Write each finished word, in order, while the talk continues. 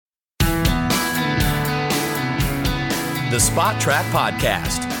The Spot Track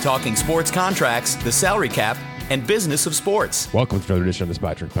Podcast, talking sports contracts, the salary cap, and business of sports. Welcome to another edition of the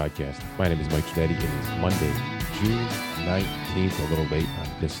Spot Track Podcast. My name is Mike Schnetti. It is Monday, June 19th, a little late on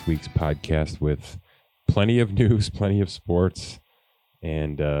this week's podcast with plenty of news, plenty of sports,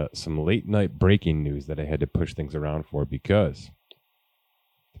 and some late night breaking news that I had to push things around for because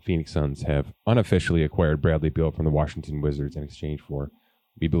the Phoenix Suns have unofficially acquired Bradley Beal from the Washington Wizards in exchange for,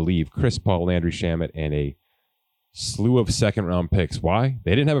 we believe, Chris Paul, Landry Shamet, and a slew of second-round picks. Why?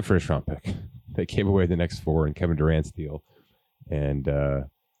 They didn't have a first-round pick. They gave away the next four in Kevin Durant's deal. And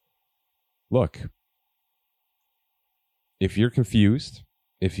look, if you're confused,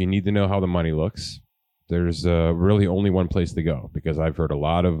 if you need to know how the money looks, there's really only one place to go, because I've heard a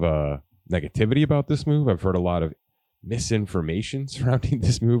lot of negativity about this move. I've heard a lot of misinformation surrounding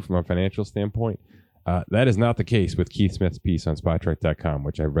this move from a financial standpoint. That is not the case with Keith Smith's piece on SpotTrack.com,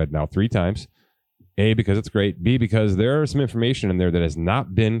 which I've read now 3 times. A, because it's great. B, because there is some information in there that has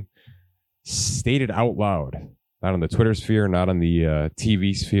not been stated out loud. Not on the Twitter sphere, not on the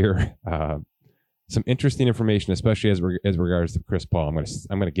TV sphere. Some interesting information, especially as regards to Chris Paul.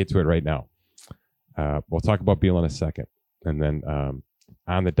 I'm gonna get to it right now. We'll talk about Beal in a second. And then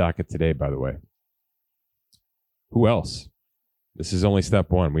on the docket today, by the way, who else? This is only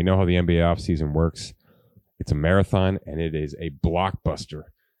step one. We know how the NBA offseason works. It's a marathon, and it is a blockbuster.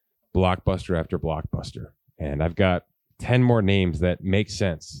 Blockbuster after blockbuster. And I've got 10 more names that make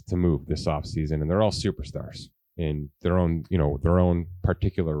sense to move this offseason, and they're all superstars in their own, their own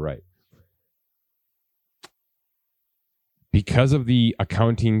particular right. Because of the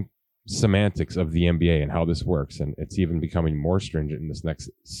accounting semantics of the NBA and how this works, and it's even becoming more stringent in this next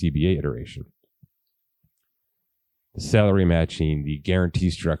CBA iteration. The salary matching, the guarantee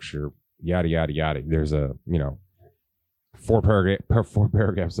structure, yada, yada, yada. There's a, four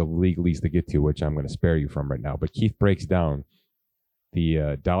paragraphs of legalese to get to, which I'm going to spare you from right now. But Keith breaks down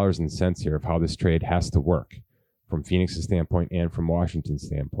the dollars and cents here of how this trade has to work from Phoenix's standpoint and from Washington's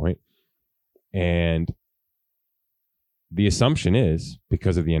standpoint. And the assumption is,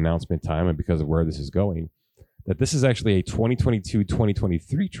 because of the announcement time and because of where this is going, that this is actually a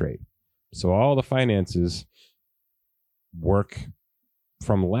 2022-2023 trade. So all the finances work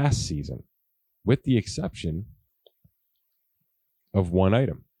from last season, with the exception of one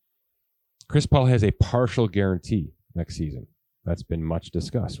item. Chris Paul has a partial guarantee next season. That's been much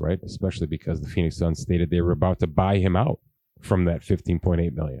discussed, right? Especially because the Phoenix Suns stated they were about to buy him out from that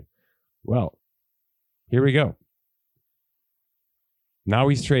 $15.8 million. Well, here we go. Now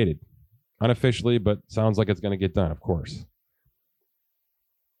he's traded. Unofficially, but sounds like it's going to get done, of course.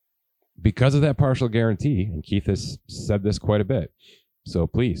 Because of that partial guarantee, and Keith has said this quite a bit, so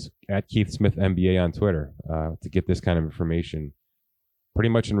please, at Keith Smith NBA on Twitter, to get this kind of information pretty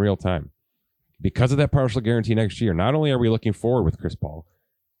much in real time. Because of that partial guarantee next year, not only are we looking forward with Chris Paul,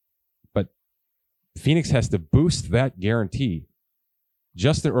 but Phoenix has to boost that guarantee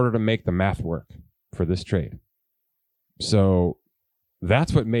just in order to make the math work for this trade. So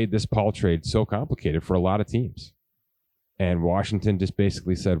that's what made this Paul trade so complicated for a lot of teams. And Washington just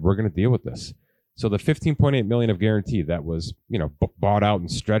basically said, we're going to deal with this. So the $15.8 million of guarantee that was, bought out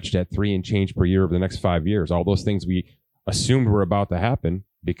and stretched at $3 and change per year over the next 5 years, all those things we assumed were about to happen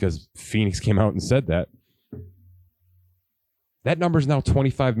because Phoenix came out and said that. That number is now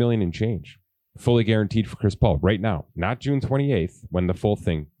 $25 million and change, fully guaranteed for Chris Paul right now, not June 28th when the full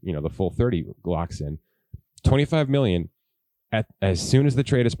thing, the full 30 locks in. $25 million as soon as the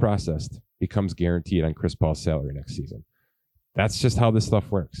trade is processed becomes guaranteed on Chris Paul's salary next season. That's just how this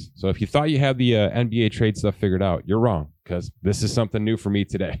stuff works. So if you thought you had the NBA trade stuff figured out, you're wrong, because this is something new for me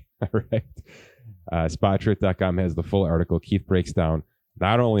today. All right. SpotTrack.com has the full article. Keith breaks down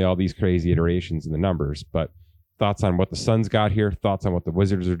not only all these crazy iterations in the numbers, but thoughts on what the Suns got here, thoughts on what the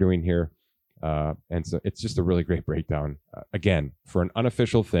Wizards are doing here. And so it's just a really great breakdown. Again, for an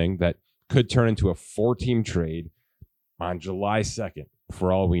unofficial thing that could turn into a 4-team trade on July 2nd,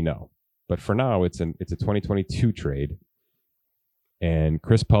 for all we know. But for now, it's a 2022 trade. And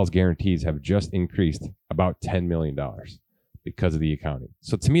Chris Paul's guarantees have just increased about $10 million because of the accounting.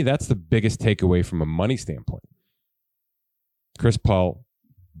 So to me, that's the biggest takeaway from a money standpoint. Chris Paul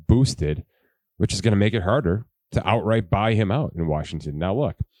boosted, which is going to make it harder to outright buy him out in Washington. Now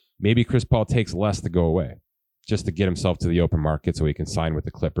look, maybe Chris Paul takes less to go away just to get himself to the open market so he can sign with the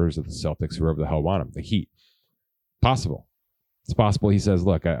Clippers or the Celtics, whoever the hell want him, the Heat. Possible. It's possible he says,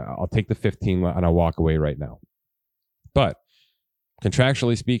 look, I'll take the 15 and I'll walk away right now. But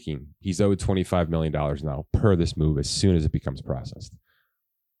contractually speaking, he's owed $25 million now per this move as soon as it becomes processed.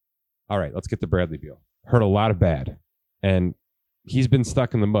 All right, let's get to Bradley Beal. Heard a lot of bad. And he's been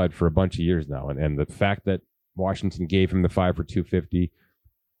stuck in the mud for a bunch of years now. And the fact that Washington gave him the 5 for $250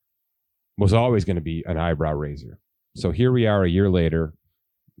 was always going to be an eyebrow raiser. So here we are a year later.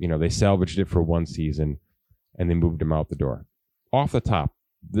 They salvaged it for one season and they moved him out the door. Off the top,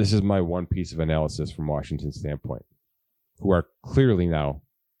 this is my one piece of analysis from Washington's standpoint, who are clearly now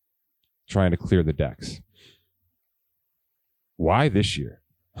trying to clear the decks. Why this year?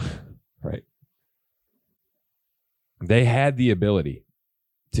 Right? They had the ability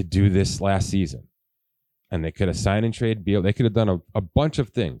to do this last season, and they could have signed and trade Beal. They could have done a bunch of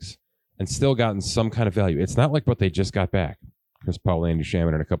things and still gotten some kind of value. It's not like what they just got back. Chris Paul, Landry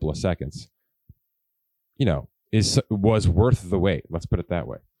Shaman in a couple of seconds, was worth the wait. Let's put it that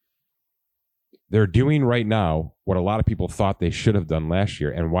way. They're doing right now what a lot of people thought they should have done last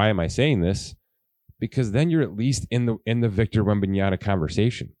year. And why am I saying this? Because then you're at least in the Victor Wembanyama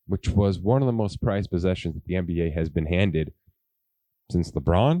conversation, which was one of the most prized possessions that the NBA has been handed since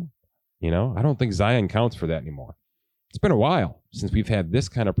LeBron. I don't think Zion counts for that anymore. It's been a while since we've had this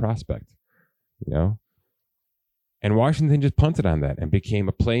kind of prospect, And Washington just punted on that and became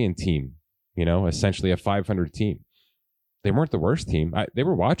a play-in team, essentially a 500 team. They weren't the worst team. They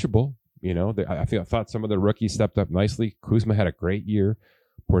were watchable. I thought some of the rookies stepped up nicely. Kuzma had a great year.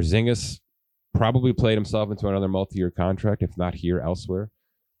 Porzingis probably played himself into another multi-year contract, if not here, elsewhere.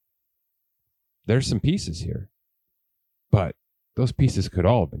 There's some pieces here, but those pieces could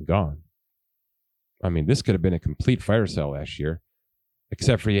all have been gone. I mean, this could have been a complete fire sale last year,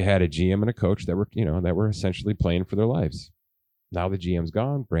 except for you had a GM and a coach that were essentially playing for their lives. Now the GM's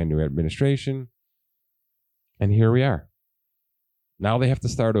gone, brand new administration, and here we are. Now they have to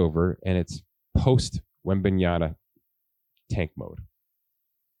start over, and it's post Wembanyama tank mode.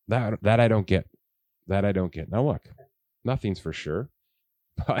 That I don't get. That I don't get. Now look, nothing's for sure,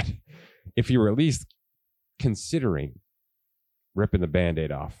 but if you were at least considering ripping the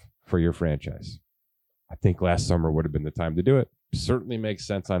Band-Aid off for your franchise, I think last summer would have been the time to do it. Certainly makes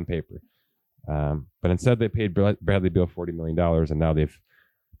sense on paper. But instead they paid Bradley Beal $40 million, and now they've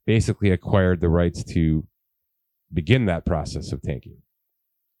basically acquired the rights to begin that process of tanking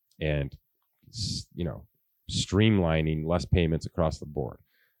and, streamlining less payments across the board.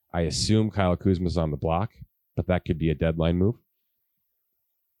 I assume Kyle Kuzma's on the block, but that could be a deadline move.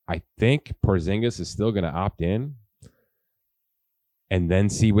 I think Porzingis is still going to opt in and then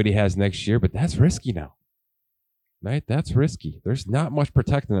see what he has next year, but that's risky now. Right? That's risky. There's not much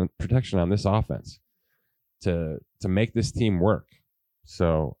protection on this offense to make this team work.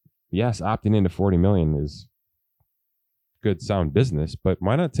 So, yes, opting into $40 million is good, sound business, but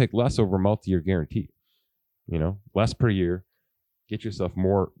why not take less over multi-year guarantee? Less per year, get yourself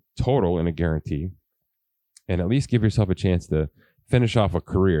more total in a guarantee, and at least give yourself a chance to finish off a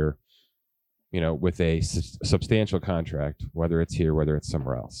career, with a substantial contract, whether it's here, whether it's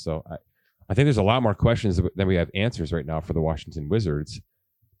somewhere else. So I think there's a lot more questions than we have answers right now for the Washington Wizards.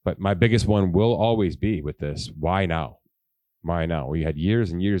 But my biggest one will always be with this: why now? Why now? We had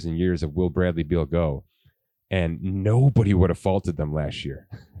years and years and years of will Bradley Beal go, and nobody would have faulted them last year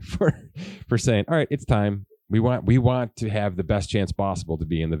for saying, all right, it's time. We want to have the best chance possible to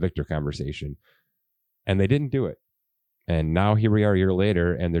be in the victor conversation. And they didn't do it. And now here we are a year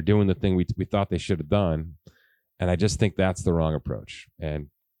later, and they're doing the thing we thought they should have done. And I just think that's the wrong approach. And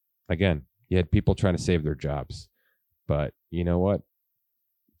again, you had people trying to save their jobs. But you know what?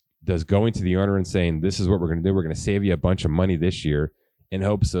 Does going to the owner and saying, this is what we're going to do, we're going to save you a bunch of money this year in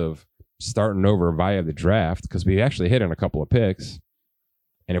hopes of starting over via the draft, because we actually hit on a couple of picks.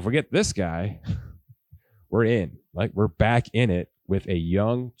 And if we get this guy, we're in. We're back in it with a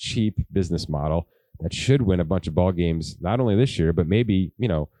young, cheap business model that should win a bunch of ball games, not only this year, but maybe,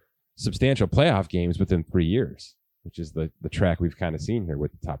 substantial playoff games within 3 years, which is the track we've kind of seen here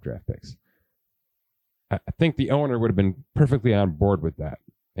with the top draft picks. I think the owner would have been perfectly on board with that.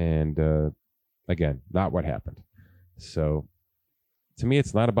 And again, not what happened. So to me,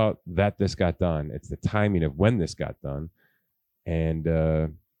 it's not about that this got done. It's the timing of when this got done. And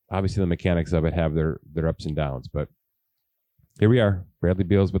obviously the mechanics of it have their ups and downs. But here we are. Bradley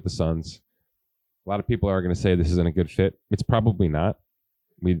Beal's with the Suns. A lot of people are going to say this isn't a good fit. It's probably not.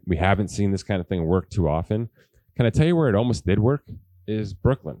 We haven't seen this kind of thing work too often. Can I tell you where it almost did work? Is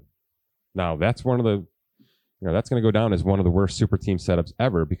Brooklyn. Now, that's one of the, that's going to go down as one of the worst super team setups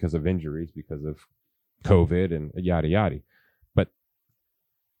ever because of injuries, because of COVID and yada, yada. But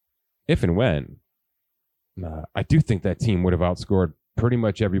if and when, I do think that team would have outscored pretty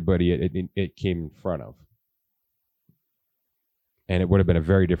much everybody it came in front of. And it would have been a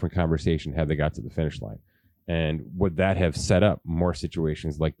very different conversation had they got to the finish line. And would that have set up more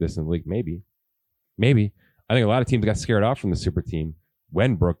situations like this in the league? Maybe. I think a lot of teams got scared off from the super team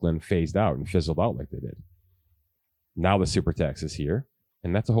when Brooklyn phased out and fizzled out like they did. Now the super tax is here,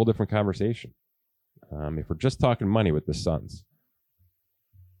 and that's a whole different conversation. If we're just talking money with the Suns,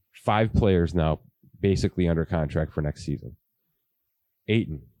 5 players now basically under contract for next season.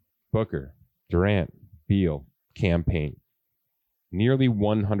 Ayton, Booker, Durant, Beal, Cam Payne. Nearly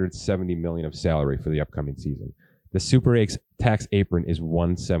 $170 million of salary for the upcoming season. The super tax apron is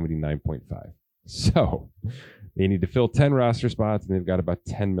 $179.5. So they need to fill 10 roster spots, and they've got about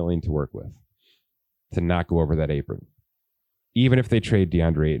 $10 million to work with to not go over that apron. Even if they trade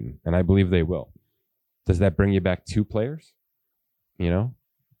DeAndre Ayton, and I believe they will. Does that bring you back 2 players?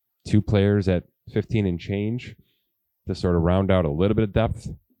 2 players at 15 and change to sort of round out a little bit of depth,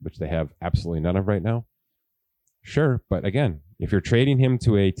 which they have absolutely none of right now? Sure, but again, if you're trading him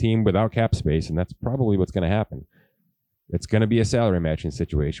to a team without cap space, and that's probably what's going to happen, it's going to be a salary matching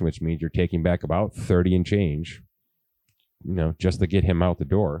situation, which means you're taking back about 30 and change, just to get him out the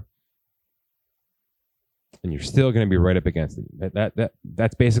door. And you're still going to be right up against it.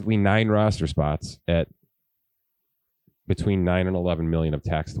 That's basically 9 roster spots at between 9 and 11 million of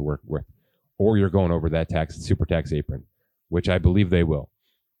tax to work with, or you're going over that super tax apron, which I believe they will,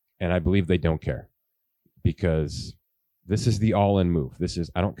 and I believe they don't care, because this is the all-in move.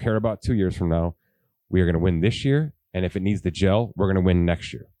 I don't care about 2 years from now. We are going to win this year, and if it needs to gel, we're going to win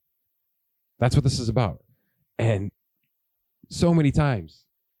next year. That's what this is about. And so many times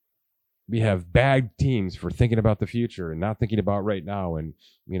we have bad teams for thinking about the future and not thinking about right now. And,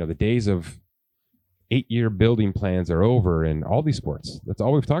 the days of 8-year building plans are over in all these sports. That's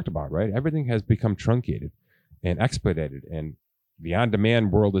all we've talked about, right? Everything has become truncated and expedited, and the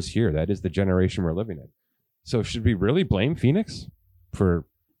on-demand world is here. That is the generation we're living in. So should we really blame Phoenix for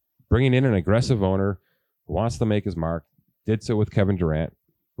bringing in an aggressive owner who wants to make his mark, did so with Kevin Durant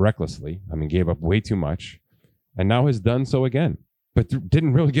recklessly, gave up way too much, and now has done so again, but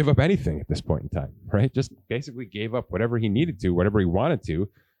didn't really give up anything at this point in time, right? Just basically gave up whatever he needed to, whatever he wanted to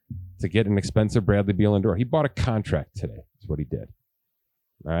get an expensive Bradley Beal indoor. He bought a contract today. That's what he did.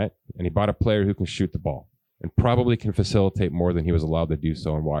 All right. And he bought a player who can shoot the ball and probably can facilitate more than he was allowed to do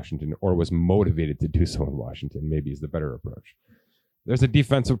so in Washington, or was motivated to do so in Washington, maybe is the better approach. There's a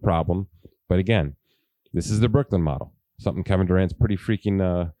defensive problem, but again, this is the Brooklyn model, something Kevin Durant's pretty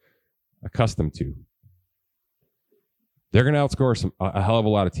freaking accustomed to. They're going to outscore a hell of a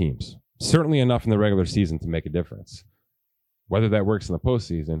lot of teams, certainly enough in the regular season to make a difference. Whether that works in the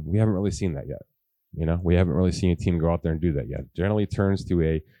postseason, we haven't really seen that yet. We haven't really seen a team go out there and do that yet. Generally turns to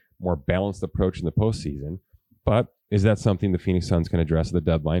a more balanced approach in the postseason. But is that something the Phoenix Suns can address at the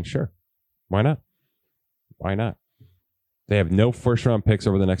deadline? Sure. Why not? Why not? They have no first-round picks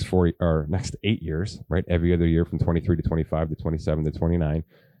over the next 8 years, right? Every other year from 23 to 25 to 27 to 29.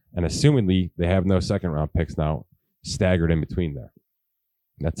 And assumedly, they have no second-round picks now staggered in between there.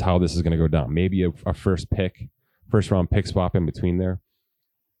 That's how this is going to go down. Maybe a first-round pick swap in between there.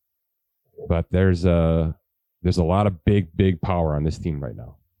 But there's a lot of big power on this team right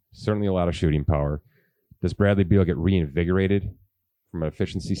now. Certainly a lot of shooting power. Does Bradley Beal get reinvigorated from an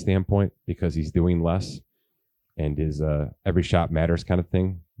efficiency standpoint because he's doing less and his every shot matters kind of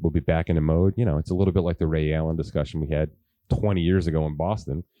thing? We'll be back in a mode. It's a little bit like the Ray Allen discussion we had 20 years ago in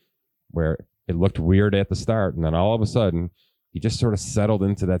Boston, where it looked weird at the start, and then all of a sudden he just sort of settled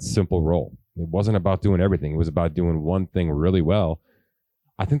into that simple role. It wasn't about doing everything. It was about doing one thing really well.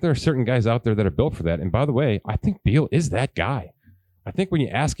 I think there are certain guys out there that are built for that. And by the way, I think Beal is that guy. I think when you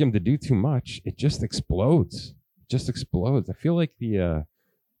ask him to do too much, it just explodes. I feel like the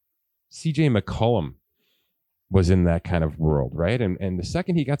CJ McCollum was in that kind of world, right? And the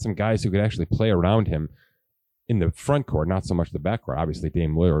second he got some guys who could actually play around him in the front court, not so much the back court. Obviously,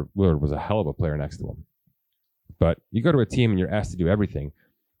 Dame Lillard was a hell of a player next to him. But you go to a team and you're asked to do everything,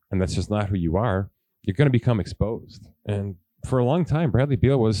 and that's just not who you are, you're going to become exposed. And for a long time, Bradley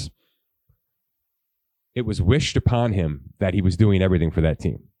Beal it was wished upon him that he was doing everything for that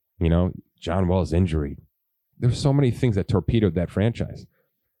team. John Wall's injury. There's so many things that torpedoed that franchise.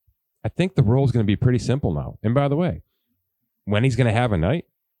 I think the role is going to be pretty simple now. And by the way, when he's going to have a night,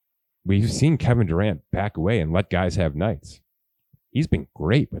 we've seen Kevin Durant back away and let guys have nights. He's been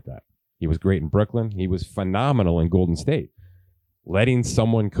great with that. He was great in Brooklyn. He was phenomenal in Golden State. Letting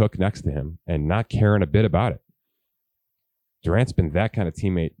someone cook next to him and not caring a bit about it. Durant's been that kind of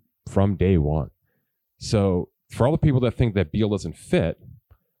teammate from day one. So for all the people that think that Beal doesn't fit,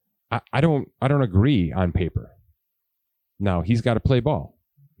 I don't agree on paper. Now, he's got to play ball.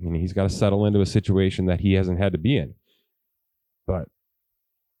 He's got to settle into a situation that he hasn't had to be in. But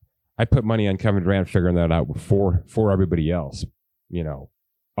I put money on Kevin Durant figuring that out for everybody else,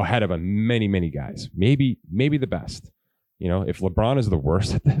 ahead of many guys. Maybe the best. If LeBron is the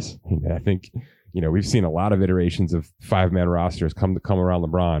worst at this, I think We've seen a lot of iterations of 5-man rosters come around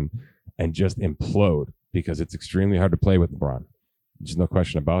LeBron and just implode because it's extremely hard to play with LeBron. There's no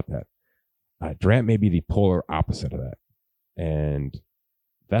question about that. Durant may be the polar opposite of that. And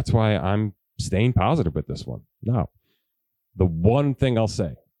that's why I'm staying positive with this one. Now, the one thing I'll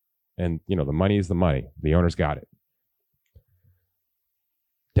say, and, the money is the money. The owner's got it.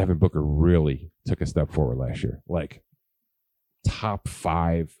 Devin Booker really took a step forward last year. Like, top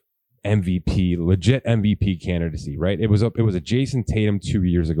 5 MVP, legit MVP candidacy, right? It was a Jason Tatum 2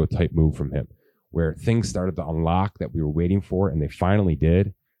 years ago type move from him, where things started to unlock that we were waiting for, and they finally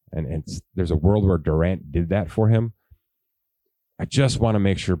did. And there's a world where Durant did that for him. I just want to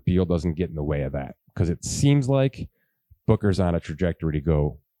make sure Beal doesn't get in the way of that, because it seems like Booker's on a trajectory to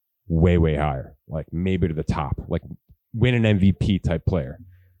go way, way higher, like maybe to the top, like win an MVP type player.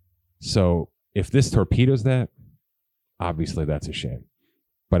 So if this torpedoes that, obviously that's a shame.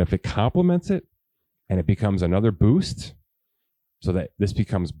 But if it complements it and it becomes another boost so that this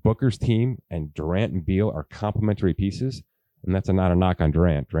becomes Booker's team and Durant and Beal are complementary pieces, and that's not a knock on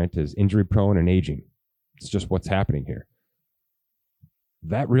Durant. Durant is injury prone and aging. It's just what's happening here.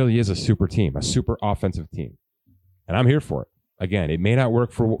 That really is a super team, a super offensive team. And I'm here for it. Again, it may not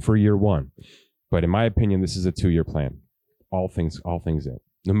work for year one, but in my opinion, this is a 2-year plan. All things in.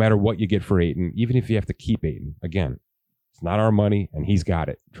 No matter what you get for Ayton, even if you have to keep Ayton, again, it's not our money, and he's got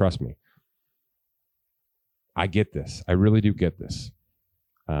it. Trust me. I get this. I really do get this.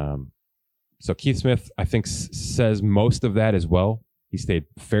 So Keith Smith, I think, says most of that as well. He stayed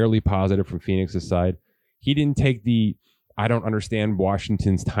fairly positive from Phoenix's side. He didn't take the I don't understand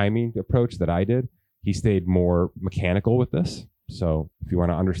Washington's timing approach that I did. He stayed more mechanical with this. So if you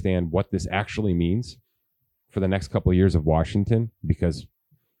want to understand what this actually means for the next couple of years of Washington, because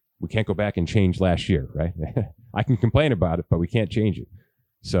we can't go back and change last year, right? I can complain about it, but we can't change it.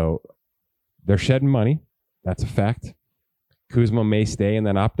 So they're shedding money. That's a fact. Kuzma may stay and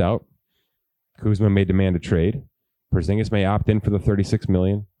then opt out. Kuzma may demand a trade. Porzingis may opt in for the $36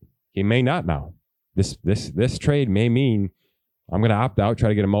 million. He may not now. This trade may mean I'm going to opt out, try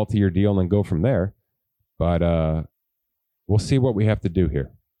to get a multi-year deal, and then go from there. But we'll see what we have to do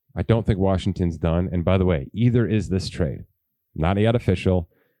here. I don't think Washington's done. And by the way, either is this trade. Not yet official.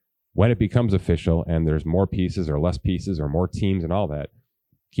 When it becomes official and there's more pieces or less pieces or more teams and all that,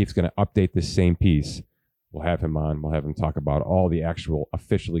 Keith's going to update this same piece. We'll have him on. We'll have him talk about all the actual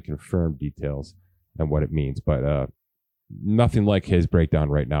officially confirmed details and what it means. But nothing like his breakdown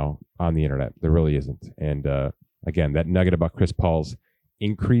right now on the internet. There really isn't. And again, that nugget about Chris Paul's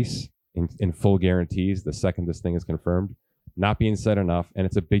increase in full guarantees the second this thing is confirmed, not being said enough, and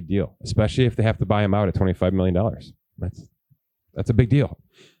it's a big deal, especially if they have to buy him out at $25 million. That's a big deal,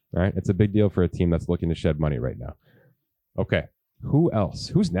 right? It's a big deal for a team that's looking to shed money right now. Okay, who else?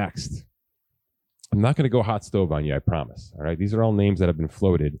 Who's next? I'm not going to go hot stove on you, I promise. All right, these are all names that have been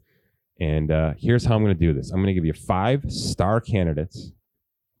floated, and here's how I'm going to do this. I'm going to give you 5 star candidates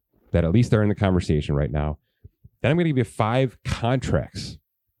that at least are in the conversation right now. Then I'm going to give you 5 contracts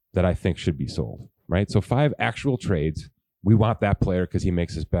that I think should be sold, right? So 5 actual trades. We want that player because he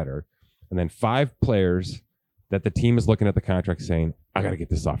makes us better. And then 5 players that the team is looking at the contract saying, I got to get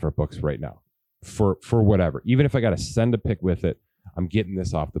this off our books right now for whatever. Even if I got to send a pick with it, I'm getting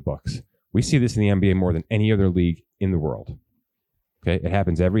this off the books. We see this in the NBA more than any other league in the world. Okay, it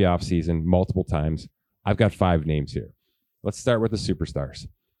happens every offseason, multiple times. I've got 5 names here. Let's start with the superstars.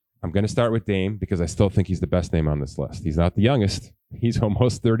 I'm going to start with Dame because I still think he's the best name on this list. He's not the youngest. He's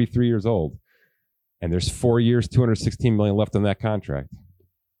almost 33 years old. And there's 4 years, $216 million left on that contract.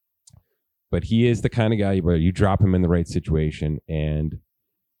 But he is the kind of guy where you drop him in the right situation, and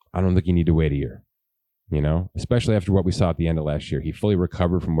I don't think you need to wait a year. Especially after what we saw at the end of last year. He fully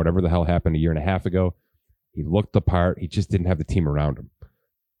recovered from whatever the hell happened a year and a half ago. He looked the part. He just didn't have the team around him.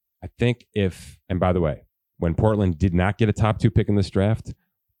 I think and by the way, when Portland did not get a top 2 pick in this draft,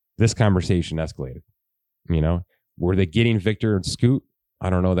 this conversation escalated. Were they getting Victor and Scoot? I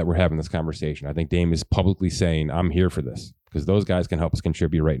don't know that we're having this conversation. I think Dame is publicly saying, I'm here for this because those guys can help us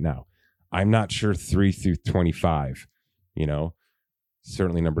contribute right now. I'm not sure 3 through 25,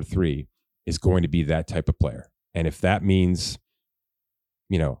 certainly number 3 is going to be that type of player. And if that means,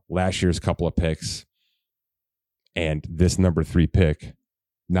 last year's couple of picks and this number 3 pick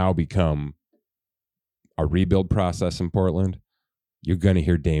now become a rebuild process in Portland, you're going to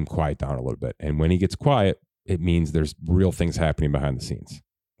hear Dame quiet down a little bit. And when he gets quiet, it means there's real things happening behind the scenes.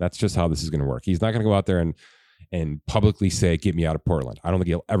 That's just how this is going to work. He's not going to go out there and publicly say, get me out of Portland. I don't think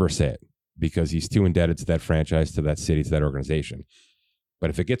he'll ever say it because he's too indebted to that franchise, to that city, to that organization. But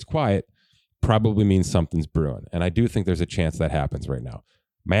if it gets quiet, probably means something's brewing. And I do think there's a chance that happens right now.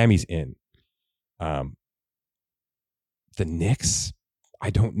 Miami's in. The Knicks, I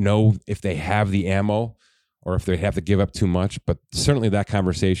don't know if they have the ammo or if they have to give up too much, but certainly that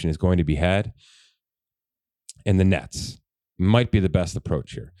conversation is going to be had. And the Nets might be the best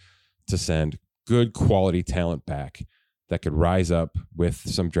approach here, to send good quality talent back that could rise up with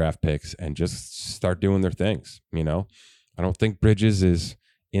some draft picks and just start doing their things. You know, I don't think Bridges is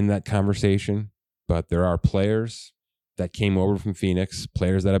in that conversation, but there are players that came over from Phoenix,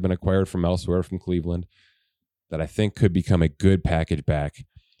 players that have been acquired from elsewhere, from Cleveland, that I think could become a good package back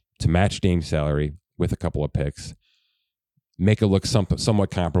to match Dame's salary with a couple of picks, make it look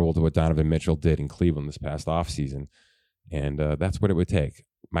somewhat comparable to what Donovan Mitchell did in Cleveland this past offseason. And that's what it would take.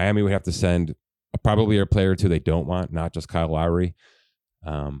 Miami would have to send probably a player or two they don't want, not just Kyle Lowry.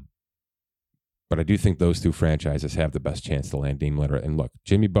 But I do think those two franchises have the best chance to land Dame Lillard. And look,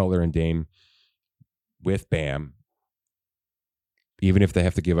 Jimmy Butler and Dame with Bam, even if they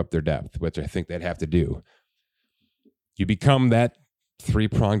have to give up their depth, which I think they'd have to do, you become that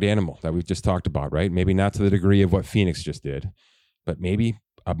three-pronged animal that we've just talked about, right? Maybe not to the degree of what Phoenix just did, but maybe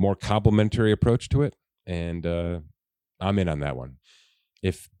a more complementary approach to it. And I'm in on that one.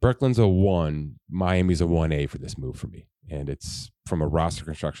 If Brooklyn's a 1, Miami's a 1A for this move for me. And it's from a roster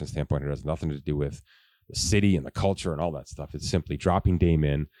construction standpoint, it has nothing to do with the city and the culture and all that stuff. It's simply dropping Dame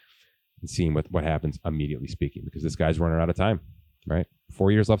in and seeing what happens, immediately speaking, because this guy's running out of time, right?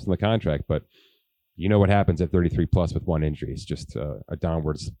 4 years left in the contract, but you know what happens at 33 plus with one injury. It's just a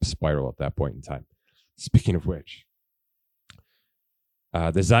downward spiral at that point in time. Speaking of which,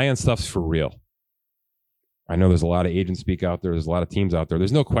 the Zion stuff's for real. I know there's a lot of agent speak out there. There's a lot of teams out there.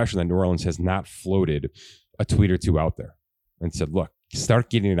 There's no question that New Orleans has not floated a tweet or two out there and said, look, start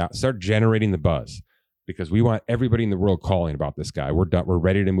getting it out, start generating the buzz, because we want everybody in the world calling about this guy. We're done. We're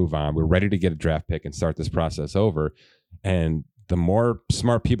ready to move on. We're ready to get a draft pick and start this process over. And the more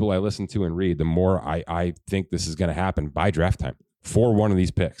smart people I listen to and read, the more I think this is going to happen by draft time for one of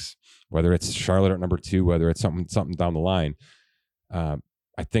these picks, whether it's Charlotte at number 2, whether it's something down the line.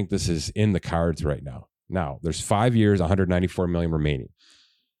 I think this is in the cards right now. Now, there's 5 years, $194 million remaining.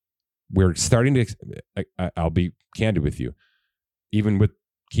 We're starting to, I'll be candid with you, even with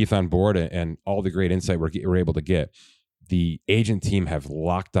Keith on board and all the great insight we're able to get, the agent team have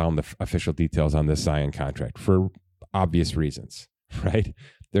locked down the official details on this Zion contract for obvious reasons, right?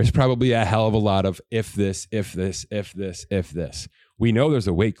 There's probably a hell of a lot of if this. We know there's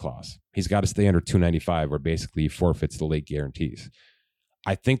a weight clause. He's got to stay under 295 where basically he forfeits the late guarantees.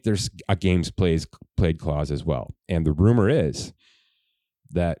 I think there's a games played clause as well. And the rumor is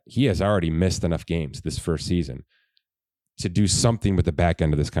that he has already missed enough games this first season to do something with the back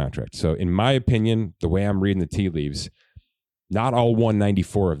end of this contract. So in my opinion, the way I'm reading the tea leaves, not all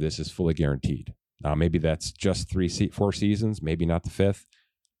 194 of this is fully guaranteed. Now, maybe that's just 4 seasons, maybe not the 5th.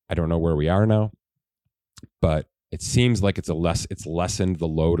 I don't know where we are now, but it seems like it's lessened the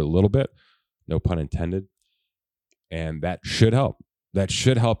load a little bit, no pun intended. And that should help. That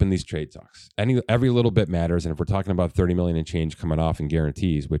should help in these trade talks. Every little bit matters. And if we're talking about $30 million and change coming off in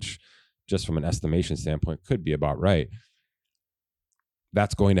guarantees, which just from an estimation standpoint could be about right,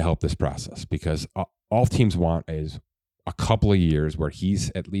 that's going to help this process, because all teams want is a couple of years where he's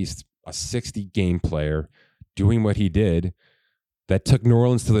at least a 60-game player doing what he did that took New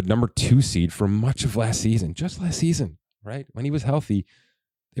Orleans to the number 2 seed for much of last season, just last season, right? When he was healthy,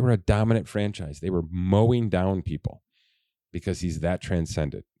 they were a dominant franchise. They were mowing down people because he's that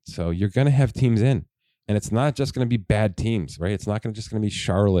transcendent. So you're going to have teams in, and it's not just going to be bad teams, right? It's not just going to be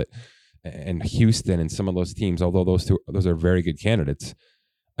Charlotte and Houston and some of those teams, although those are very good candidates.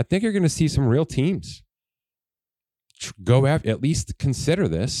 I think you're going to see some real teams go after, at least consider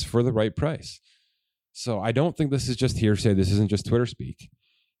this for the right price. So I don't think this is just hearsay. This isn't just Twitter speak.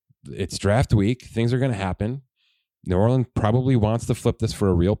 It's draft week. Things are going to happen. New Orleans probably wants to flip this for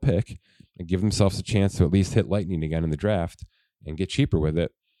a real pick and give themselves a chance to at least hit lightning again in the draft and get cheaper with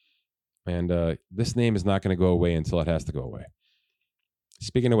it. And this name is not going to go away until it has to go away.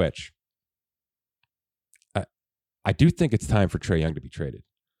 Speaking of which, I do think it's time for Trae Young to be traded.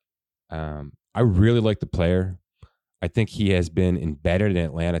 I really like the player. I think he has been embedded in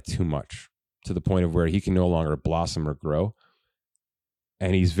Atlanta too much, to the point of where he can no longer blossom or grow.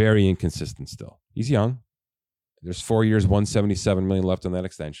 And he's very inconsistent still. He's young. There's 4 years, $177 million left on that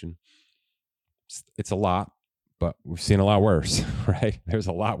extension. It's a lot, but we've seen a lot worse, right? There's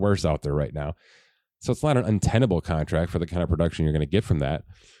a lot worse out there right now. So it's not an untenable contract for the kind of production you're going to get from that.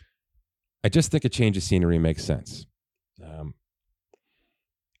 I just think a change of scenery makes sense.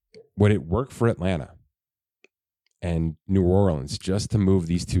 Would it work for Atlanta and New Orleans just to move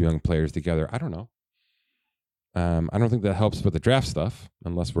these two young players together? I don't know. I don't think that helps with the draft stuff,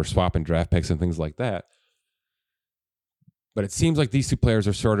 unless we're swapping draft picks and things like that. But it seems like these two players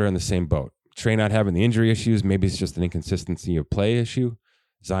are sort of in the same boat. Trey not having the injury issues. Maybe it's just an inconsistency of play issue.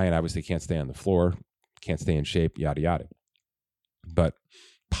 Zion obviously can't stay on the floor, can't stay in shape, yada, yada. But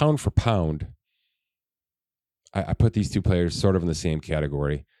pound for pound, I put these two players sort of in the same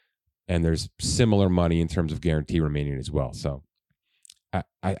category. And there's similar money in terms of guarantee remaining as well. So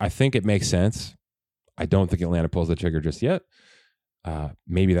I think it makes sense. I don't think Atlanta pulls the trigger just yet.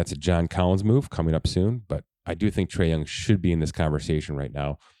 Maybe that's a John Collins move coming up soon. But I do think Trae Young should be in this conversation right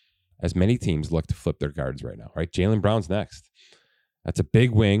now, as many teams look to flip their guards right now, right? Jaylen Brown's next. That's a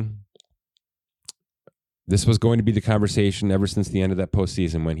big wing. This was going to be the conversation ever since the end of that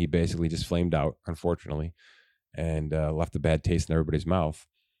postseason when he basically just flamed out, unfortunately, and left a bad taste in everybody's mouth.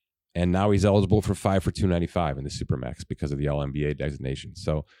 And now he's eligible for 5 for $295 in the Supermax because of the All-NBA designation.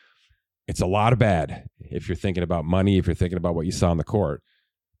 So it's a lot of bad if you're thinking about money, if you're thinking about what you saw on the court.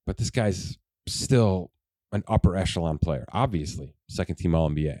 But this guy's still an upper echelon player, obviously, second-team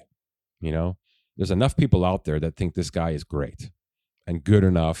All-NBA. You know, there's enough people out there that think this guy is great and good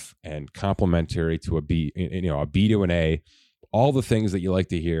enough and complementary to a B, a B to an A, all the things that you like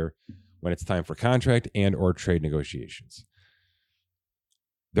to hear when it's time for contract and or trade negotiations.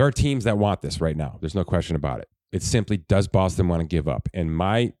 There are teams that want this right now. There's no question about it. It's simply, does Boston want to give up? And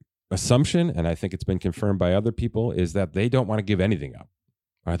my assumption, and I think it's been confirmed by other people, is that they don't want to give anything up.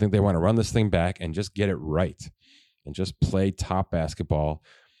 I think they want to run this thing back and just get it right and just play top basketball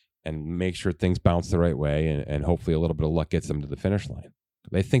and make sure things bounce the right way, and hopefully a little bit of luck gets them to the finish line.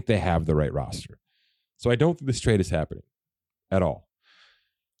 They think they have the right roster. So I don't think this trade is happening at all.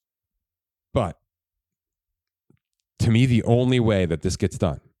 But to me, the only way that this gets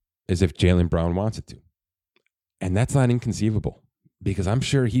done is if Jaylen Brown wants it to. And that's not inconceivable, because I'm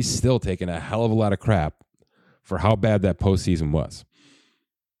sure he's still taking a hell of a lot of crap for how bad that postseason was.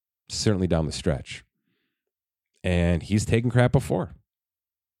 Certainly down the stretch. And he's taken crap before.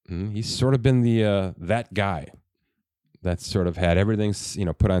 He's sort of been the that guy that's sort of had everything,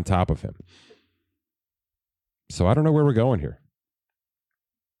 put on top of him. So I don't know where we're going here.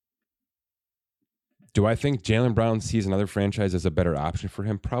 Do I think Jaylen Brown sees another franchise as a better option for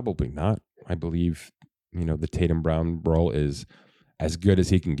him? Probably not. I believe, the Tatum Brown role is as good as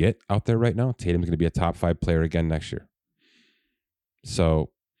he can get out there right now. Tatum's going to be a top 5 player again next year.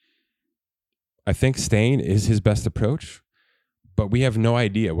 So I think staying is his best approach. But we have no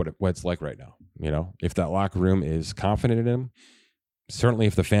idea what it's like right now. If that locker room is confident in him, certainly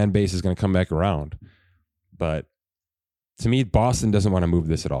if the fan base is going to come back around. But to me, Boston doesn't want to move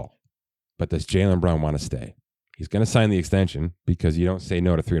this at all. But does Jaylen Brown want to stay? He's going to sign the extension because you don't say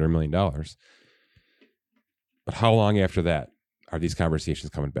no to $300 million. But how long after that are these conversations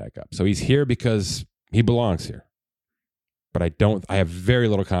coming back up? So he's here because he belongs here. But I have very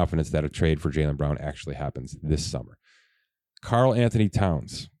little confidence that a trade for Jaylen Brown actually happens this summer. Karl Anthony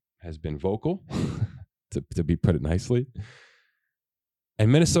Towns has been vocal, to be put it nicely.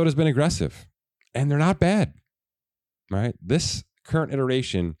 And Minnesota's been aggressive. And they're not bad. All right? This current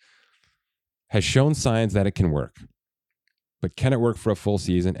iteration has shown signs that it can work. But can it work for a full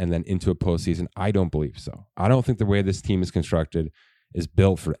season and then into a postseason? I don't believe so. I don't think the way this team is constructed is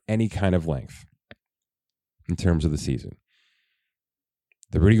built for any kind of length in terms of the season.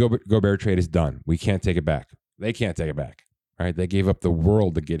 The Rudy Gobert trade is done. We can't take it back. They can't take it back. All right, they gave up the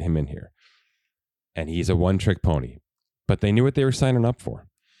world to get him in here. And he's a one-trick pony. But they knew what they were signing up for.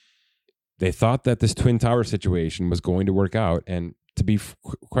 They thought that this Twin Tower situation was going to work out. And to be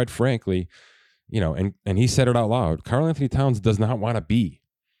quite frankly, and he said it out loud, Karl Anthony Towns does not want to be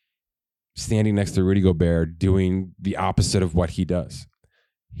standing next to Rudy Gobert doing the opposite of what he does.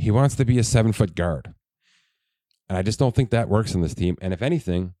 He wants to be a 7-foot guard. And I just don't think that works in this team. And if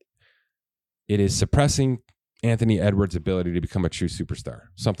anything, it is suppressing Anthony Edwards' ability to become a true superstar,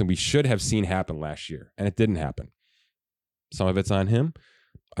 something we should have seen happen last year, and it didn't happen. Some of it's on him.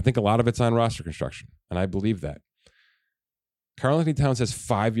 I think a lot of it's on roster construction, and I believe that. Karl Anthony Towns has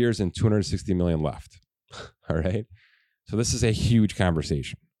 5 years and $260 million left. All right? So this is a huge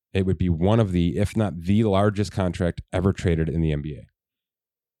conversation. It would be one of the, if not the largest contract ever traded in the NBA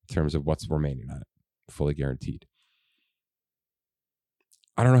in terms of what's remaining on it, fully guaranteed.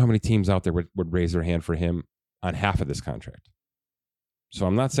 I don't know how many teams out there would raise their hand for him on half of this contract. So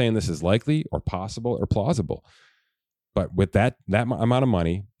I'm not saying this is likely or possible or plausible, but with that amount of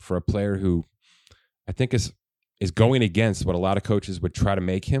money for a player who I think is going against what a lot of coaches would try to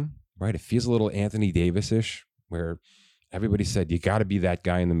make him, right? It feels a little Anthony Davis-ish, where everybody said you got to be that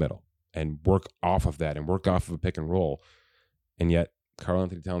guy in the middle and work off of that and work off of a pick and roll. And yet Karl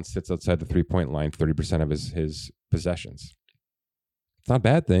Anthony Towns sits outside the 3-point line 30% of his possessions. It's not a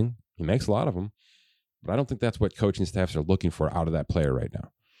bad thing. He makes a lot of them. But I don't think that's what coaching staffs are looking for out of that player right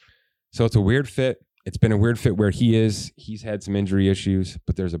now. So it's a weird fit. It's been a weird fit where he is. He's had some injury issues,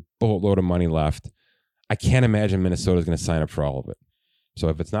 but there's a boatload of money left. I can't imagine Minnesota's going to sign up for all of it. So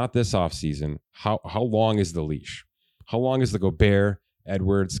if it's not this offseason, how long is the leash? How long is the Gobert,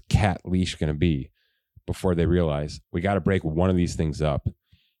 Edwards, Cat leash going to be before they realize we got to break one of these things up,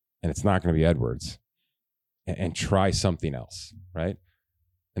 and it's not going to be Edwards, and try something else, right?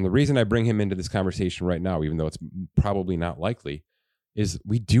 And the reason I bring him into this conversation right now, even though it's probably not likely, is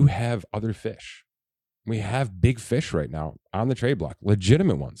we do have other fish. We have big fish right now on the trade block,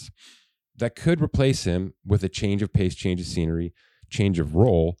 legitimate ones, that could replace him with a change of pace, change of scenery, change of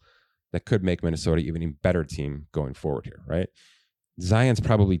role that could make Minnesota even a better team going forward here, right? Zion's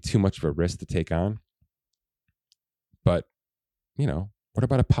probably too much of a risk to take on. But, what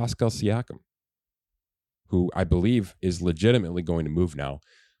about a Pascal Siakam, who I believe is legitimately going to move now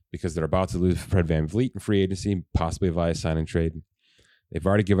because they're about to lose Fred VanVleet in free agency, possibly via sign and trade. They've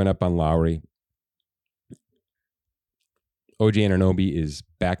already given up on Lowry. OG Anunoby is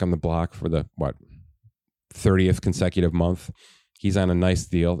back on the block for the 30th consecutive month. He's on a nice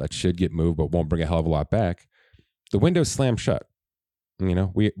deal that should get moved, but won't bring a hell of a lot back. The window's slammed shut. We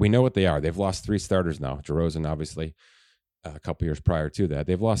know what they are. They've lost 3 starters now. DeRozan, obviously, a couple years prior to that.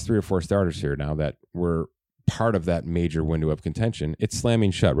 They've lost 3 or 4 starters here now that were part of that major window of contention. It's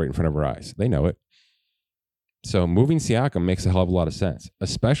slamming shut right in front of our eyes. They know it. So moving Siakam makes a hell of a lot of sense,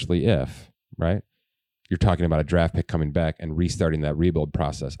 especially if, right, you're talking about a draft pick coming back and restarting that rebuild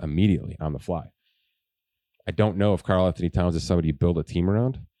process immediately on the fly. I don't know if Karl Anthony Towns is somebody you build a team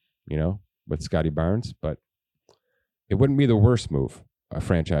around, with Scotty Barnes, but it wouldn't be the worst move a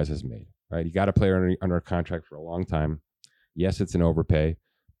franchise has made, right? You got a player under a contract for a long time. Yes, it's an overpay,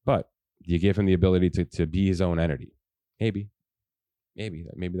 but you give him the ability to be his own entity. Maybe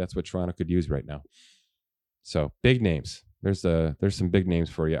that's what Toronto could use right now. So big names. There's some big names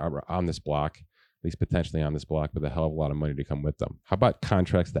for you on this block, at least potentially on this block, with a hell of a lot of money to come with them. How about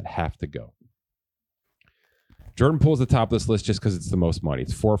contracts that have to go? Jordan Poole's the top of this list just because it's the most money.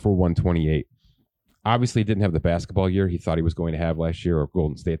 It's 4 for $128. Obviously, he didn't have the basketball year he thought he was going to have last year, or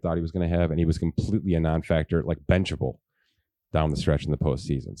Golden State thought he was going to have, and he was completely a non-factor, like benchable down the stretch in the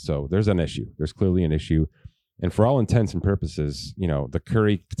postseason. So there's an issue. There's clearly an issue. And for all intents and purposes, the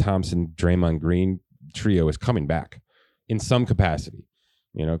Curry, Thompson, Draymond Green trio is coming back in some capacity.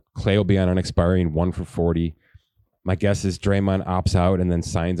 Clay will be on an expiring 1 for 40. My guess is Draymond opts out and then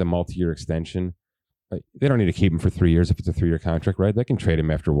signs a multi-year extension. They don't need to keep him for 3 years if it's a 3-year contract, right? They can trade him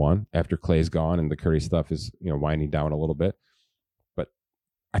after 1, after Clay's gone and the Curry stuff is, winding down a little bit. But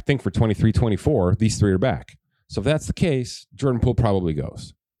I think for 23-24, these 3 are back. So if that's the case, Jordan Poole probably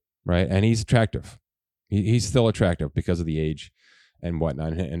goes, right? And he's attractive. He's still attractive because of the age and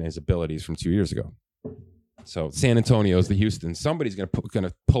whatnot and his abilities from 2 years ago. So San Antonio's the Houston. Somebody's going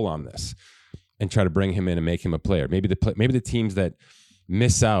to pull on this and try to bring him in and make him a player. Maybe the teams that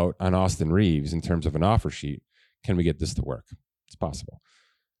miss out on Austin Reeves in terms of an offer sheet, can we get this to work? It's possible.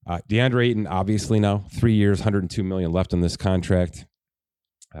 DeAndre Ayton, obviously now, 3 years, $102 million left on this contract.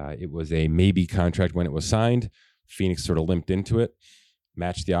 It was a maybe contract when it was signed. Phoenix sort of limped into it,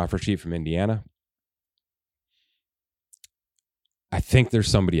 matched the offer sheet from Indiana. I think there's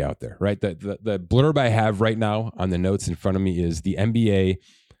somebody out there, right? The blurb I have right now on the notes in front of me is the NBA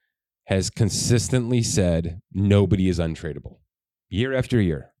has consistently said nobody is untradeable. Year after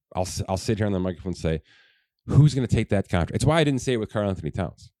year, I'll sit here on the microphone and say, who's going to take that contract? It's why I didn't say it with Karl Anthony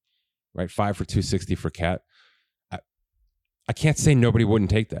Towns, right? 5 for $260 for Cat. I can't say nobody wouldn't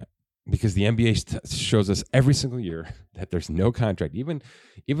take that because the NBA shows us every single year that there's no contract. Even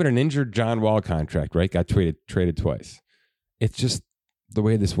an injured John Wall contract, right? Got traded twice. It's just the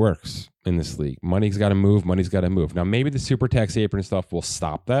way this works in this league. Money's got to move. Now, maybe the super tax apron stuff will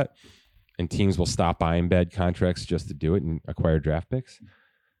stop that, and teams will stop buying bad contracts just to do it and acquire draft picks.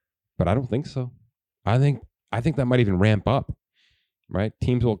 But I don't think so. I think that might even ramp up, right?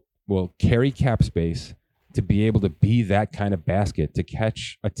 Teams will carry cap space to be able to be that kind of basket to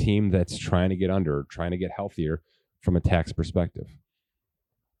catch a team that's trying to get under, trying to get healthier from a tax perspective.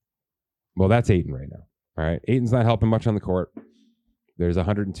 Well, that's Ayton right now. All right. Ayton's not helping much on the court. There's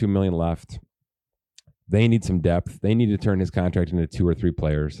 $102 million left. They need some depth. They need to turn his contract into 2 or 3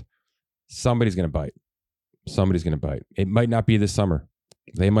 players. Somebody's going to bite. It might not be this summer.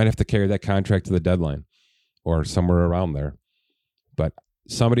 They might have to carry that contract to the deadline or somewhere around there. But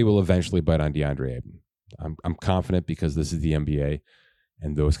somebody will eventually bite on DeAndre Ayton. I'm confident because this is the NBA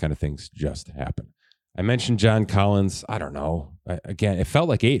and those kind of things just happen. I mentioned John Collins. I don't know. Again, it felt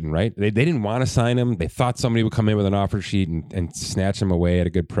like Ayton, right? They didn't want to sign him. They thought somebody would come in with an offer sheet and snatch him away at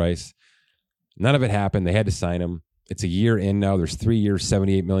a good price. None of it happened. They had to sign him. It's a year in now. There's 3 years,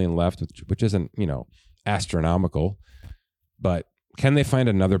 $78 million left, which isn't, astronomical. But can they find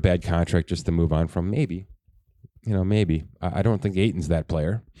another bad contract just to move on from? Maybe. Maybe. I don't think Ayton's that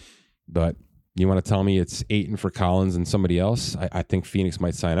player. But you want to tell me it's Ayton for Collins and somebody else? I think Phoenix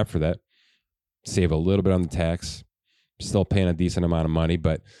might sign up for that. Save a little bit on the tax. Still paying a decent amount of money,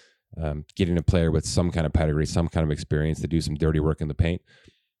 but getting a player with some kind of pedigree, some kind of experience to do some dirty work in the paint.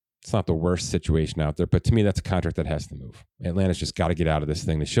 It's not the worst situation out there, but to me, that's a contract that has to move. Atlanta's just got to get out of this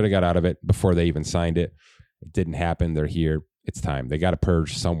thing. They should have got out of it before they even signed it. It didn't happen. They're here. It's time. They got to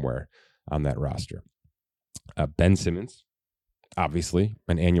purge somewhere on that roster. Ben Simmons, obviously,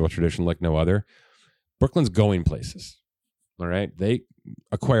 an annual tradition like no other. Brooklyn's going places. All right. They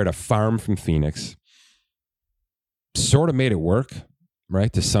acquired a farm from Phoenix. Sort of made it work,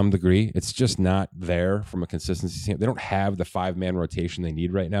 right? To some degree. It's just not there from a consistency standpoint. They don't have the 5-man rotation they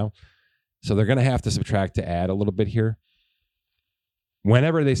need right now. So they're going to have to subtract to add a little bit here.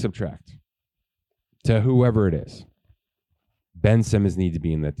 Whenever they subtract to whoever it is, Ben Simmons needs to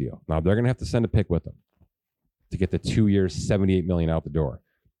be in that deal. Now, they're going to have to send a pick with them to get the 2 years, $78 million out the door.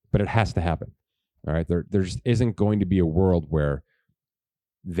 But it has to happen. All right. There just isn't going to be a world where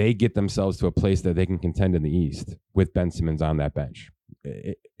they get themselves to a place that they can contend in the East with Ben Simmons on that bench.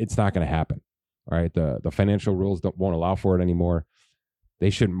 It's not going to happen. All right. The financial rules won't allow for it anymore. They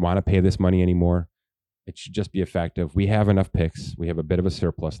shouldn't want to pay this money anymore. It should just be a fact of we have enough picks. We have a bit of a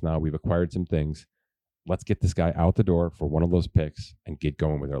surplus now. We've acquired some things. Let's get this guy out the door for one of those picks and get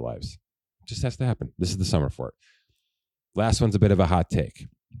going with our lives. It just has to happen. This is the summer for it. Last one's a bit of a hot take.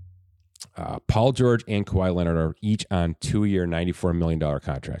 Paul George and Kawhi Leonard are each on 2-year, $94 million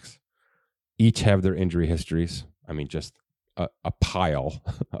contracts. Each have their injury histories. I mean, just a pile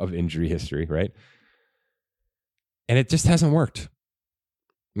of injury history, right? And it just hasn't worked.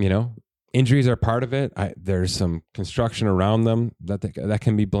 Injuries are part of it. There's some construction around them that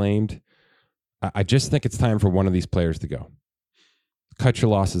can be blamed. I just think it's time for one of these players to go. Cut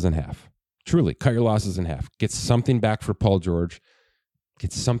your losses in half. Truly, cut your losses in half. Get something back for Paul George.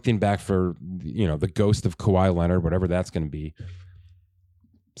 Get something back for, the ghost of Kawhi Leonard, whatever that's going to be.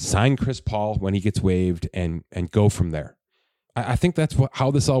 Sign Chris Paul when he gets waived and go from there. I think that's how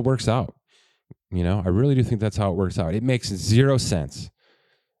this all works out. I really do think that's how it works out. It makes zero sense,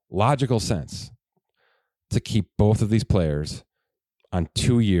 logical sense, to keep both of these players on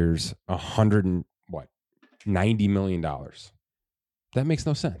 2 years, $90 million. That makes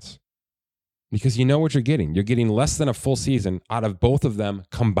no sense. Because you know what you're getting. You're getting less than a full season out of both of them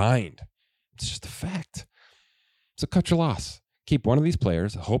combined. It's just a fact. So cut your loss. Keep one of these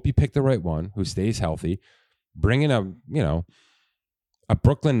players. Hope you pick the right one who stays healthy. Bring in a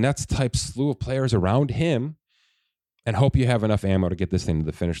Brooklyn Nets type slew of players around him and hope you have enough ammo to get this thing to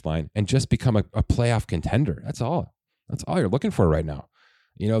the finish line and just become a playoff contender. That's all. That's all you're looking for right now.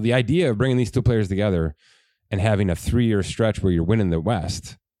 The idea of bringing these two players together and having a 3-year stretch where you're winning the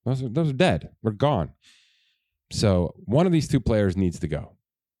West, those are dead. They're gone. So one of these two players needs to go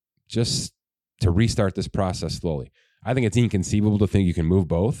just to restart this process slowly. I think it's inconceivable to think you can move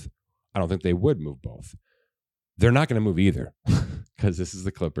both. I don't think they would move both. They're not going to move either because this is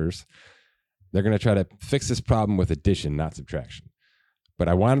the Clippers. They're going to try to fix this problem with addition, not subtraction. But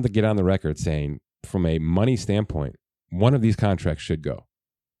I wanted to get on the record saying from a money standpoint, one of these contracts should go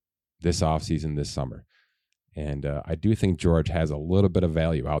this offseason, this summer. And I do think George has a little bit of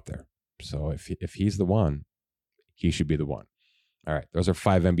value out there. So if he's the one, he should be the one. All right, those are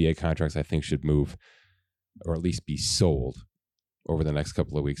 5 NBA contracts I think should move or at least be sold over the next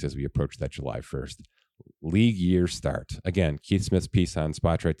couple of weeks as we approach that July 1st. League year start. Again, Keith Smith's piece on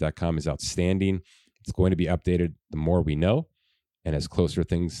Spotrac.com is outstanding. It's going to be updated the more we know and as closer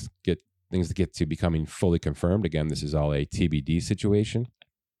things get to becoming fully confirmed. Again, this is all a TBD situation.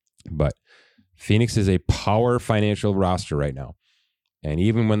 But Phoenix is a power financial roster right now. And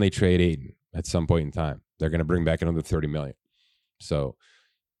even when they trade Ayton at some point in time, they're going to bring back another $30 million. So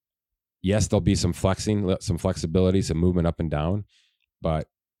yes, there'll be some flexing, some flexibility, some movement up and down. But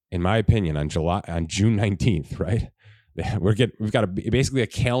in my opinion, on June 19th, right? We've got basically a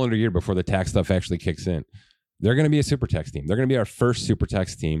calendar year before the tax stuff actually kicks in. They're going to be a super tax team. They're going to be our first super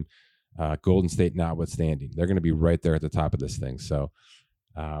tax team, Golden State notwithstanding. They're going to be right there at the top of this thing. So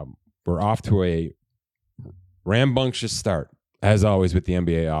we're off to a rambunctious start, as always, with the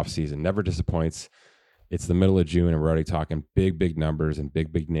NBA offseason. Never disappoints. It's the middle of June, and we're already talking big, big numbers and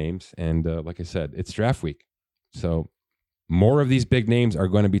big, big names. And like I said, it's draft week. So more of these big names are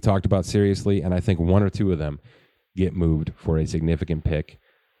going to be talked about seriously, and I think one or two of them get moved for a significant pick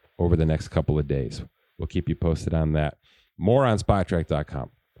over the next couple of days. We'll keep you posted on that. More on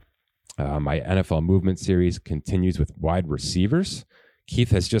SpotTrack.com. My NFL movement series continues with wide receivers.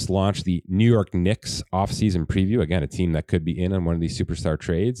 Keith has just launched the New York Knicks offseason preview. Again, a team that could be in on one of these superstar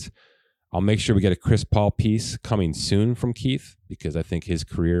trades. I'll make sure we get a Chris Paul piece coming soon from Keith because I think his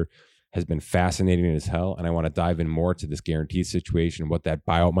career has been fascinating as hell, and I want to dive in more to this guarantee situation and what that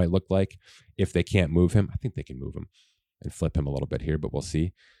buyout might look like if they can't move him. I think they can move him and flip him a little bit here, but we'll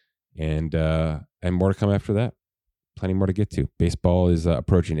see. And more to come after that. Plenty more to get to. Baseball is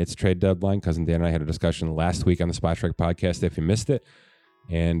approaching its trade deadline. Cousin Dan and I had a discussion last week on the Spot Track podcast if you missed it.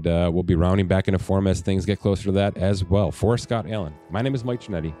 And we'll be rounding back into form as things get closer to that as well. For Scott Allen, my name is Mike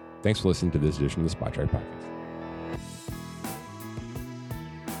Giannetti. Thanks for listening to this edition of the Spot Track podcast.